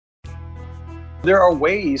There are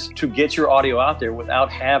ways to get your audio out there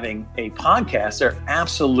without having a podcast. They're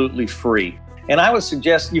absolutely free. And I would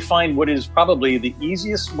suggest you find what is probably the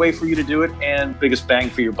easiest way for you to do it and biggest bang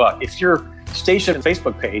for your buck. If your station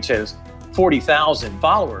Facebook page has 40,000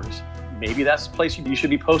 followers, maybe that's the place you should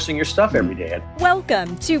be posting your stuff every day.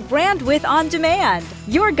 Welcome to Brandwidth On Demand,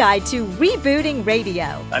 your guide to rebooting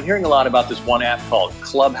radio. I'm hearing a lot about this one app called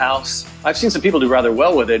Clubhouse. I've seen some people do rather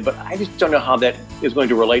well with it, but I just don't know how that is going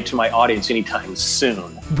to relate to my audience anytime soon.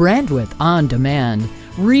 Brandwidth On Demand,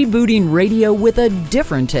 rebooting radio with a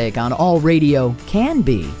different take on all radio can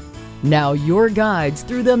be. Now your guides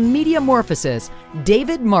through the Mediamorphosis,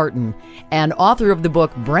 David Martin, and author of the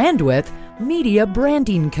book Brandwidth, media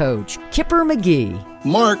branding coach, Kipper McGee.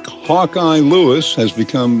 Mark Hawkeye Lewis has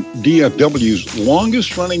become DFW's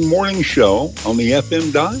longest-running morning show on the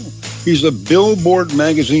FM dial. He's a Billboard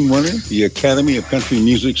magazine winner, the Academy of Country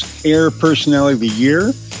Music's Air Personality of the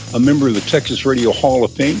Year, a member of the Texas Radio Hall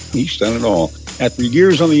of Fame. He's done it all. After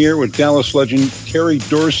years on the air with Dallas legend Terry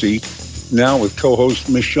Dorsey, now with co-host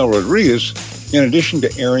Michelle Rodriguez, in addition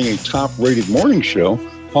to airing a top-rated morning show,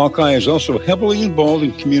 Hawkeye is also heavily involved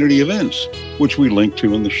in community events, which we link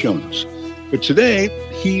to in the show notes. But today,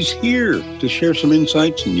 he's here to share some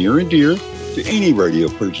insights near and dear to any radio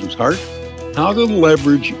person's heart, how to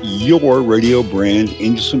leverage your radio brand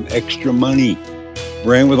into some extra money.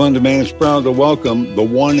 Brandwidth On Demand is proud to welcome the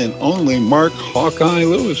one and only Mark Hawkeye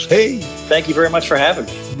Lewis. Hey. Thank you very much for having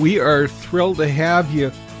me. We are thrilled to have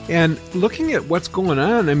you. And looking at what's going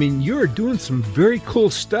on, I mean, you're doing some very cool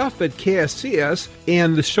stuff at KSCS.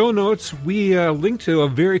 And the show notes, we link to a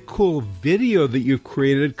very cool video that you've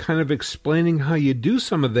created kind of explaining how you do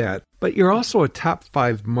some of that. But you're also a top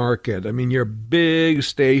 5 market. I mean, you're a big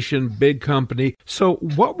station, big company. So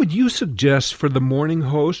what would you suggest for the morning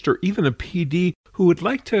host or even a PD who would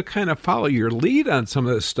like to kind of follow your lead on some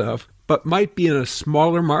of this stuff, but might be in a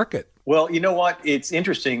smaller market? Well, you know what? It's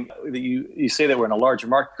interesting that you say that we're in a larger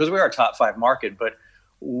market because we are a top 5 market, but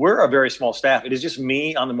we're a very small staff. It is just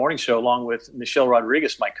me on the morning show along with Michelle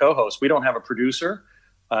Rodriguez, my co-host. We don't have a producer.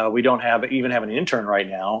 We don't even have an intern right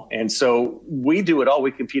now. And so we do it all.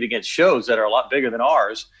 We compete against shows that are a lot bigger than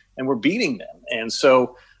ours, and we're beating them. And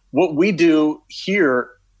so what we do here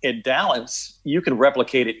at Dallas, you can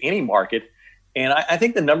replicate at any market. And I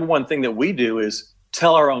think the number one thing that we do is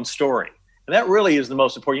tell our own story. And that really is the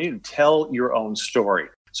most important. You need to tell your own story.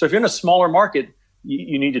 So if you're in a smaller market,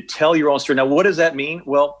 you need to tell your own story. Now, what does that mean?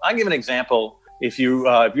 Well, I'll give an example. If you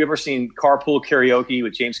ever seen Carpool Karaoke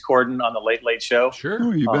with James Corden on the Late Late Show? Sure.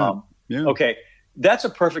 Oh, you bet. Yeah. Okay. That's a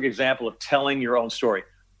perfect example of telling your own story.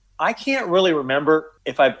 I can't really remember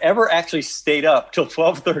if I've ever actually stayed up till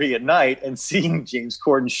 12:30 at night and seen James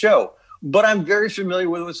Corden's show. But I'm very familiar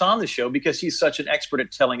with what's on the show because he's such an expert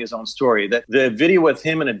at telling his own story. That the video with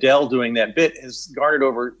him and Adele doing that bit has garnered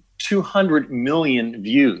over 200 million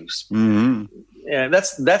views. Mm-hmm. And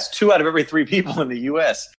that's 2 out of every 3 people in the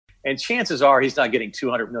U.S. And chances are he's not getting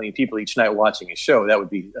 200 million people each night watching his show. That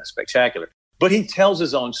would be spectacular. But he tells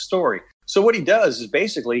his own story. So what he does is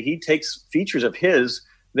basically he takes features of his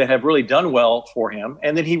that have really done well for him,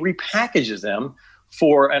 and then he repackages them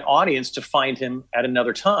for an audience to find him at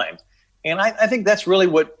another time. And I think that's really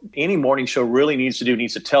what any morning show really needs to do,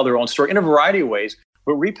 needs to tell their own story in a variety of ways,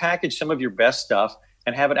 but repackage some of your best stuff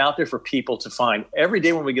and have it out there for people to find. Every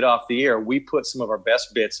day when we get off the air, we put some of our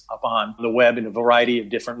best bits up on the web in a variety of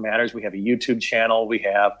different matters. We have a YouTube channel. We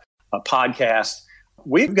have a podcast.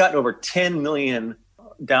 We've gotten over 10 million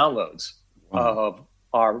downloads of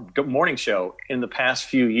our morning show in the past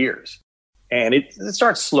few years. And it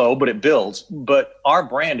starts slow, but it builds. But our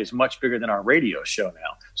brand is much bigger than our radio show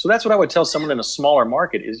now. So that's what I would tell someone in a smaller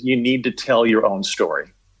market is you need to tell your own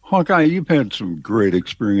story. Hawkeye, you've had some great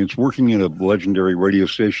experience working at a legendary radio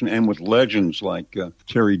station and with legends like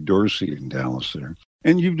Terry Dorsey in Dallas there.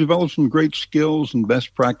 And you've developed some great skills and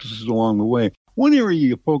best practices along the way. One area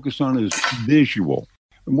you focus on is visual.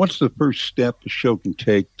 And what's the first step the show can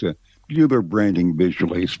take to do their branding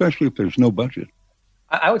visually, especially if there's no budget?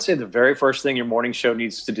 I would say the very first thing your morning show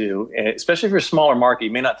needs to do, especially if you're a smaller market,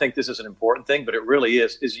 you may not think this is an important thing, but it really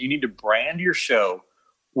is you need to brand your show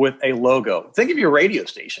with a logo. Think of your radio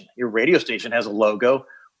station. Your radio station has a logo.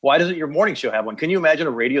 Why doesn't your morning show have one? Can you imagine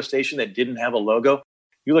a radio station that didn't have a logo?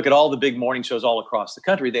 You look at all the big morning shows all across the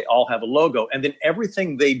country, they all have a logo. And then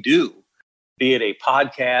everything they do, be it a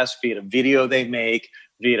podcast, be it a video they make,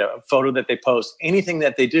 be it a photo that they post, anything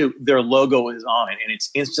that they do, their logo is on it and it's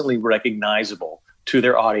instantly recognizable to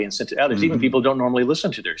their audience and to others. Mm-hmm. Even people who don't normally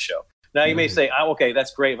listen to their show. Now you may say, okay,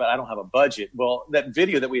 that's great, but I don't have a budget. Well, that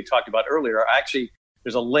video that we had talked about earlier, actually,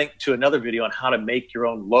 there's a link to another video on how to make your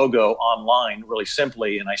own logo online really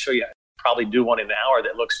simply. And I show you probably do one in an hour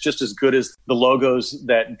that looks just as good as the logos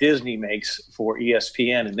that Disney makes for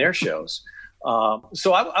ESPN and their shows.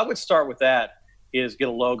 So I would start with that, is get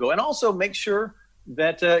a logo, and also make sure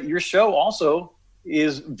that your show also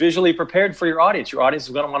is visually prepared for your audience. Your audience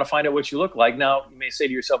is going to want to find out what you look like. Now, you may say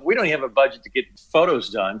to yourself, we don't even have a budget to get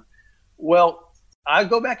photos done. Well, I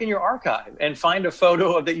go back in your archive and find a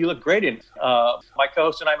photo that you look great in. My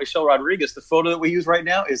co-host and I, Michelle Rodriguez, the photo that we use right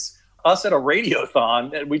now is us at a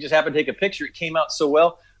radiothon, and we just happened to take a picture. It came out so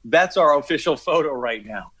well. That's our official photo right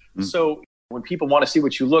now. Mm-hmm. So when people want to see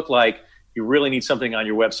what you look like, you really need something on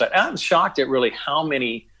your website. I'm shocked at really how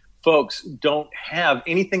many folks don't have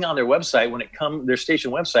anything on their website their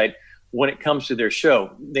station website, when it comes to their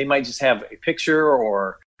show. They might just have a picture,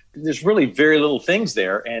 or there's really very little things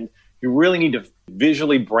there. And you really need to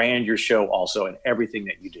visually brand your show also in everything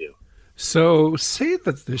that you do. So say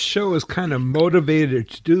that the show is kind of motivated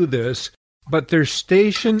to do this, but their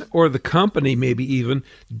station or the company maybe even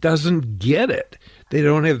doesn't get it. They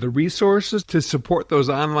don't have the resources to support those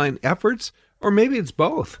online efforts, or maybe it's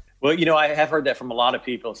both. Well, I have heard that from a lot of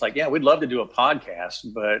people. It's like, yeah, we'd love to do a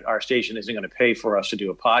podcast, but our station isn't going to pay for us to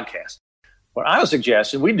do a podcast. What I would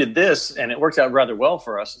suggest, and we did this, and it worked out rather well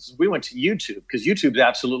for us, is we went to YouTube, because YouTube's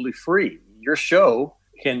absolutely free. Your show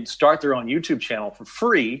can start their own YouTube channel for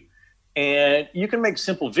free, and you can make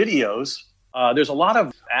simple videos. There's a lot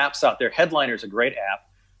of apps out there. Headliner is a great app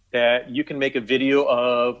that you can make a video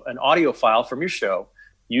of an audio file from your show,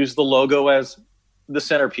 use the logo as the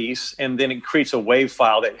centerpiece, and then it creates a WAV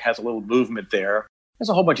file that has a little movement there. There's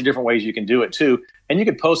a whole bunch of different ways you can do it too. And you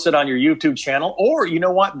could post it on your YouTube channel, or you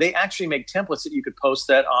know what? They actually make templates that you could post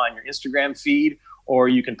that on your Instagram feed, or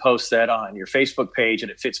you can post that on your Facebook page, and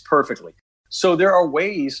it fits perfectly. So there are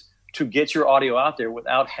ways to get your audio out there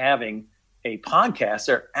without having a podcast.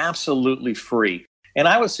 They're absolutely free. And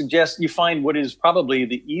I would suggest you find what is probably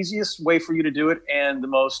the easiest way for you to do it, and the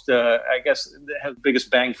most, that has the biggest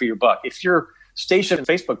bang for your buck. If your station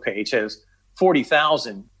Facebook page has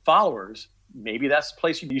 40,000 followers, maybe that's the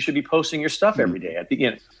place you should be posting your stuff every day at the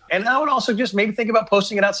end. And I would also just maybe think about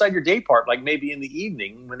posting it outside your day part, like maybe in the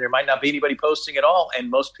evening when there might not be anybody posting at all, and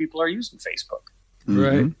most people are using Facebook.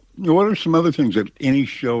 Right. Mm-hmm. What are some other things that any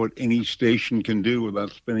show at any station can do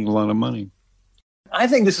without spending a lot of money? I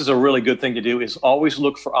think this is a really good thing to do, is always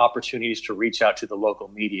look for opportunities to reach out to the local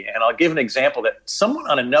media. And I'll give an example that someone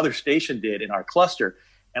on another station did in our cluster.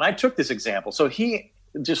 And I took this example. So he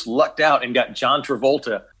just lucked out and got John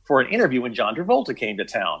Travolta for an interview when John Travolta came to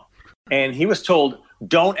town. And he was told,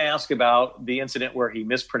 don't ask about the incident where he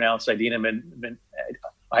mispronounced Idina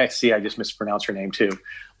I just mispronounced her name too.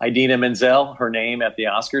 Idina Menzel, her name at the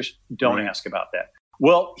Oscars. Don't ask about that.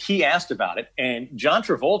 Well, he asked about it. And John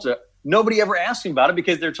Travolta, nobody ever asked him about it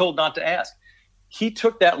because they're told not to ask. He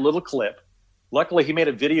took that little clip. Luckily, he made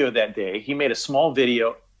a video that day. He made a small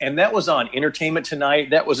video, and that was on Entertainment Tonight.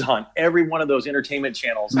 That was on every one of those entertainment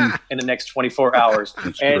channels in the next 24 hours.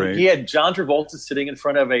 And great. He had John Travolta sitting in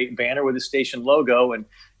front of a banner with his station logo. And,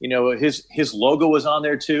 his logo was on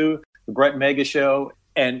there too, the Brett Mega Show.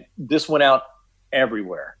 And this went out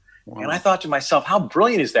everywhere. Wow. And I thought to myself, how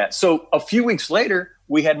brilliant is that? So a few weeks later,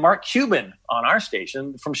 we had Mark Cuban on our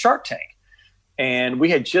station from Shark Tank. And we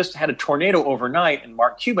had just had a tornado overnight, and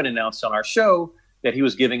Mark Cuban announced on our show that he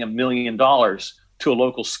was giving $1 million to a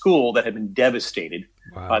local school that had been devastated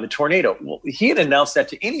by the tornado. Well, he had announced that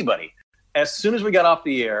to anybody. As soon as we got off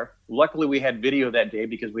the air, luckily we had video that day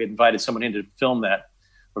because we had invited someone in to film that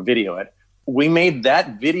or video it. We made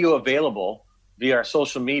that video available via our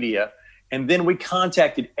social media. And then we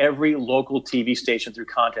contacted every local TV station through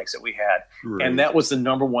contacts that we had. Right. And that was the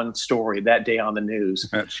number one story that day on the news.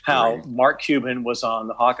 That's how great. Mark Cuban was on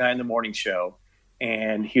the Hawkeye in the Morning Show,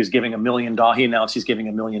 and he was giving $1 million. He announced he's giving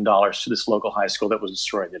 $1 million to this local high school that was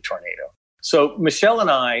destroyed in the tornado. So Michelle and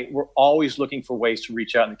I were always looking for ways to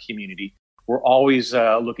reach out in the community. We're always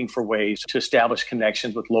looking for ways to establish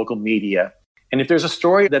connections with local media. And if there's a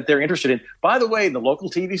story that they're interested in, by the way, the local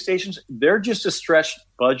TV stations, they're just as stretched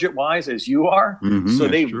budget-wise as you are. Mm-hmm, so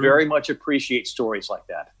they very much appreciate stories like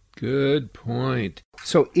that. Good point.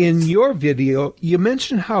 So in your video, you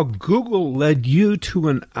mentioned how Google led you to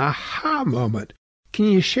an aha moment. Can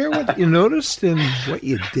you share what you noticed and what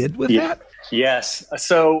you did with that? Yes.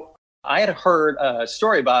 So I had heard a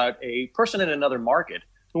story about a person in another market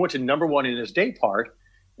who went to number one in his day part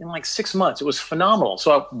in like 6 months. It was phenomenal.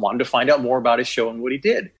 So I wanted to find out more about his show and what he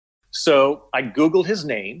did. So I Googled his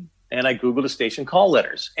name and I Googled his station call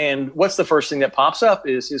letters. And what's the first thing that pops up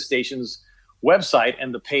is his station's website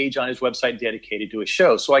and the page on his website dedicated to his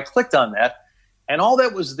show. So I clicked on that, and all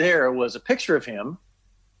that was there was a picture of him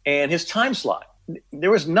and his time slot.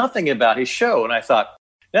 There was nothing about his show. And I thought,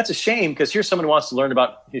 That's a shame, because here's someone who wants to learn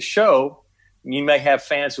about his show. You may have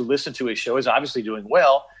fans who listen to his show. He's obviously doing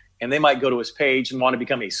well, and they might go to his page and want to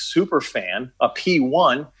become a super fan, a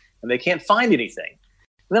P1, and they can't find anything.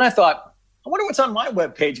 And then I thought, I wonder what's on my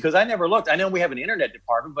webpage, because I never looked. I know we have an internet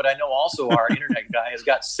department, but I know also our internet guy has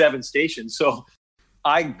got 7 stations. So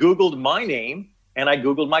I Googled my name and I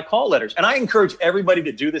Googled my call letters. And I encourage everybody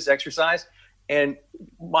to do this exercise. And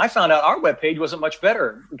I found out our webpage wasn't much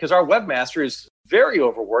better, because our webmaster is very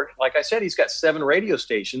overworked. Like I said, he's got 7 radio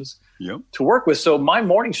stations to work with. So my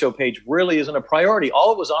morning show page really isn't a priority.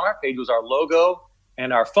 All it was on our page was our logo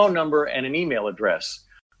and our phone number and an email address.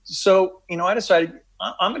 So, I decided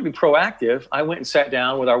I'm going to be proactive. I went and sat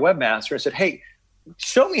down with our webmaster and said, hey,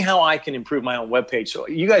 show me how I can improve my own webpage. So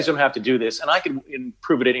you guys don't have to do this, and I can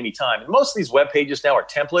improve it at any time. And most of these web pages now are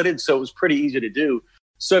templated, so it was pretty easy to do.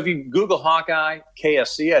 So if you Google Hawkeye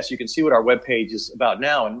KSCS, you can see what our webpage is about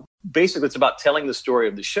now. And basically, it's about telling the story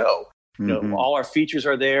of the show. All our features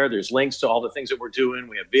are there. There's links to all the things that we're doing.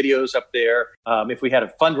 We have videos up there. If we had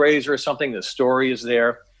a fundraiser or something, the story is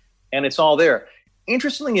there, and it's all there.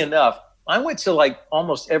 Interestingly enough, I went to like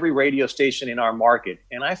almost every radio station in our market,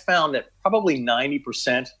 and I found that probably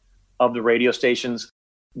 90% of the radio stations,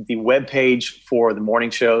 the web page for the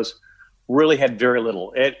morning shows really had very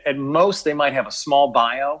little. At most, they might have a small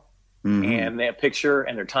bio and their picture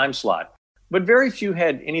and their time slot, but very few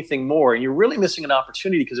had anything more. And you're really missing an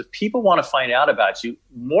opportunity, because if people want to find out about you,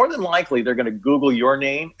 more than likely they're going to Google your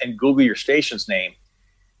name and Google your station's name.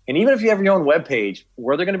 And even if you have your own web page,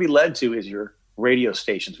 where they're going to be led to is your radio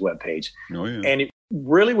station's webpage. And it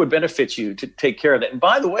really would benefit you to take care of that. And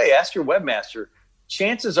by the way, ask your webmaster.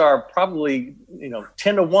 Chances are probably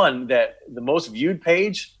 10 to 1 that the most viewed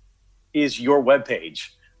page is your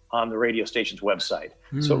webpage on the radio station's website.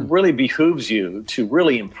 So it really behooves you to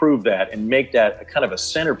really improve that and make that a kind of a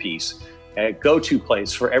centerpiece, a go-to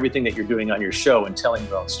place for everything that you're doing on your show and telling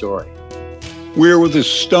your own story. We're with the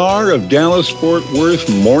star of Dallas-Fort Worth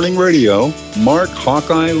Morning Radio, Mark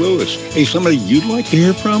Hawkeye Lewis. Hey, somebody you'd like to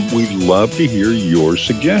hear from? We'd love to hear your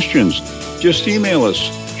suggestions. Just email us,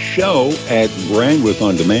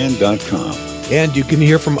 show@brandwidthondemand.com. And you can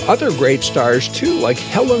hear from other great stars, too, like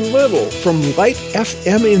Helen Little from Light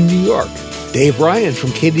FM in New York, Dave Ryan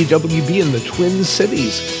from KDWB in the Twin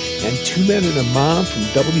Cities, and 2 Men and a Mom from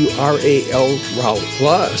WRAL Raleigh.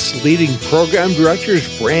 Plus, leading program directors,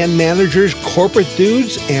 brand managers, corporate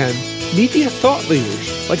dudes, and media thought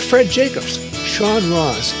leaders like Fred Jacobs, Sean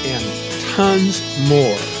Ross, and tons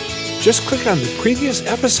more. Just click on the previous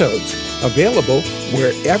episodes, available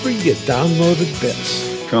wherever you downloaded this.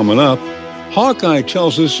 Coming up, Hawkeye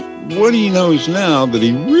tells us what he knows now that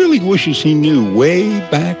he really wishes he knew way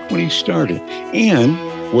back when he started, and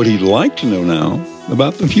what he'd like to know now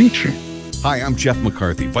about the future. Hi, I'm Jeff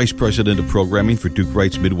McCarthy, Vice President of Programming for Duke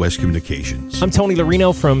Wright's Midwest Communications. I'm Tony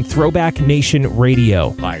Larino from Throwback Nation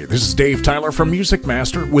Radio. Hi, this is Dave Tyler from Music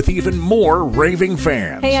Master with even more raving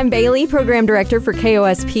fans. Hey, I'm Bailey, Program Director for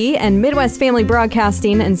KOSP and Midwest Family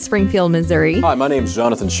Broadcasting in Springfield, Missouri. Hi, my name's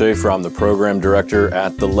Jonathan Schaefer. I'm the Program Director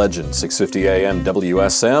at The Legend, 650 AM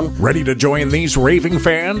WSM. Ready to join these raving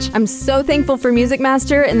fans? I'm so thankful for Music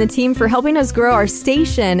Master and the team for helping us grow our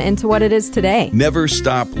station into what it is today. Never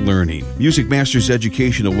stop learning. Music Master's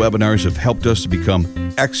educational webinars have helped us to become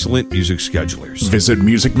excellent music schedulers. Visit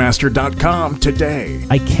musicmaster.com today.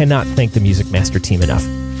 I cannot thank the Music Master team enough.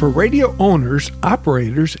 For radio owners,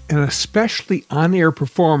 operators, and especially on-air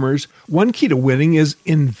performers, one key to winning is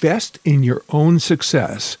invest in your own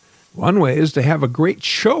success. One way is to have a great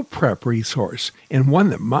show prep resource, and one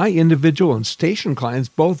that my individual and station clients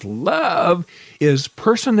both love is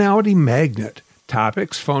Personality Magnet.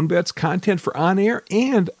 Topics, phone bits, content for on-air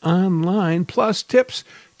and online, plus tips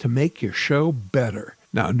to make your show better.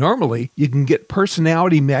 Now, normally, you can get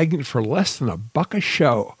Personality Magnet for less than $1 a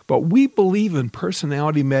show, but we believe in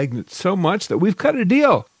Personality Magnet so much that we've cut a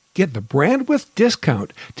deal. Get the Brandwidth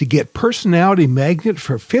discount to get Personality Magnet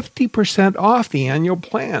for 50% off the annual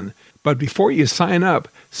plan. But before you sign up,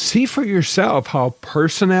 see for yourself how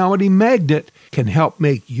Personality Magnet can help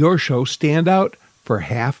make your show stand out for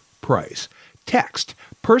half price. Text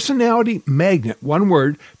Personality Magnet, one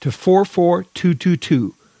word, to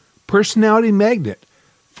 44222. Personality Magnet,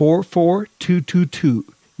 44222.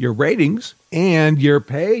 Your ratings and your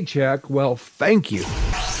paycheck, well, thank you.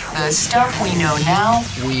 The stuff we know now,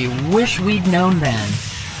 we wish we'd known then.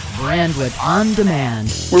 Brandwidth On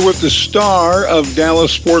Demand. We're with the star of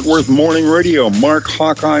Dallas-Fort Worth Morning Radio, Mark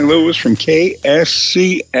Hawkeye Lewis from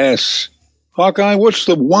KSCS. Hawkeye, what's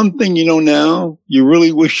the one thing you know now you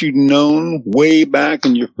really wish you'd known way back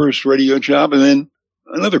in your first radio job? And then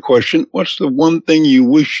another question, what's the one thing you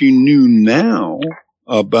wish you knew now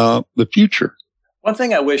about the future. One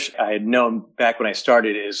thing I wish I had known back when I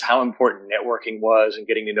started is how important networking was and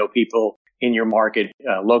getting to know people in your market,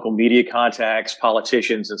 local media contacts,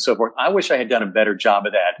 politicians, and so forth. I wish I had done a better job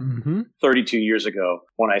of that 32 years ago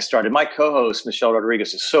when I started. My co-host, Michelle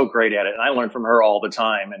Rodriguez, is so great at it, and I learn from her all the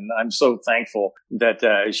time. And I'm so thankful that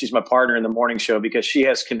she's my partner in the morning show because she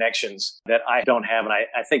has connections that I don't have. And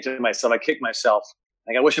I think to myself, I kick myself.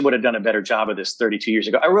 Like, I wish I would have done a better job of this 32 years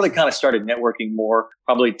ago. I really kind of started networking more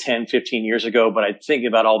probably 10, 15 years ago, but I think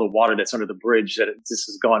about all the water that's under the bridge that this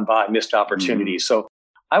has gone by, missed opportunities. So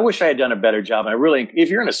I wish I had done a better job. And I really, if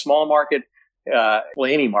you're in a small market, well,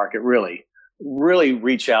 any market really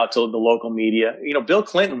reach out to the local media. You know, Bill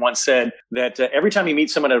Clinton once said that every time he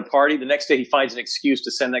meets someone at a party, the next day he finds an excuse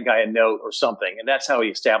to send that guy a note or something. And that's how he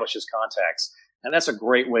establishes contacts. And that's a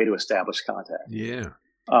great way to establish contact. Yeah.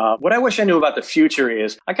 What I wish I knew about the future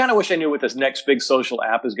is I kind of wish I knew what this next big social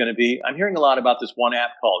app is going to be. I'm hearing a lot about this one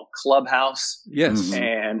app called Clubhouse. Yes.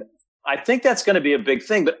 And I think that's going to be a big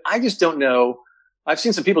thing, but I just don't know. I've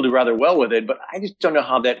seen some people do rather well with it, but I just don't know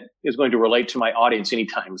how that is going to relate to my audience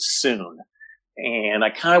anytime soon. And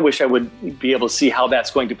I kind of wish I would be able to see how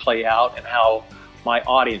that's going to play out and how my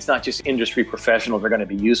audience, not just industry professionals, are going to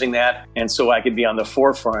be using that. And so I could be on the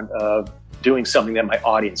forefront of doing something that my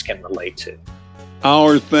audience can relate to.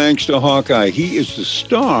 Our thanks to Hawkeye. He is the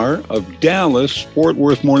star of Dallas Fort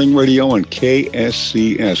Worth Morning Radio on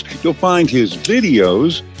KSCS. You'll find his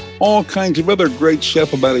videos, all kinds of other great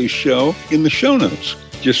stuff about his show in the show notes.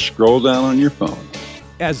 Just scroll down on your phone.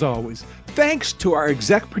 As always, thanks to our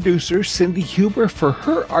exec producer, Cindy Huber, for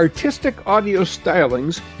her artistic audio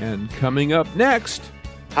stylings. And coming up next...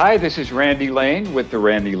 Hi, this is Randy Lane with the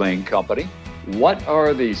Randy Lane Company. What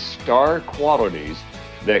are the star qualities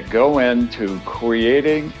that go into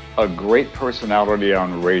creating a great personality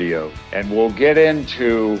on radio? And we'll get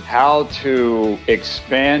into how to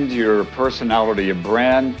expand your personality and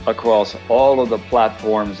brand across all of the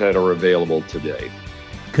platforms that are available today.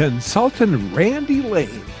 Consultant Randy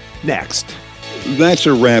Lane, next. That's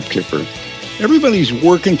a wrap, Kipper. Everybody's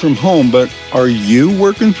working from home, but are you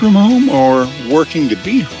working from home or working to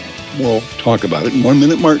be home? We'll talk about it in 1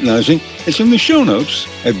 Minute Martinizing. It's in the show notes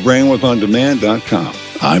at brandwidthondemand.com.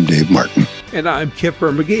 I'm Dave Martin. And I'm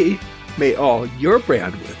Kipper McGee. May all your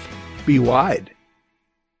bandwidth be wide.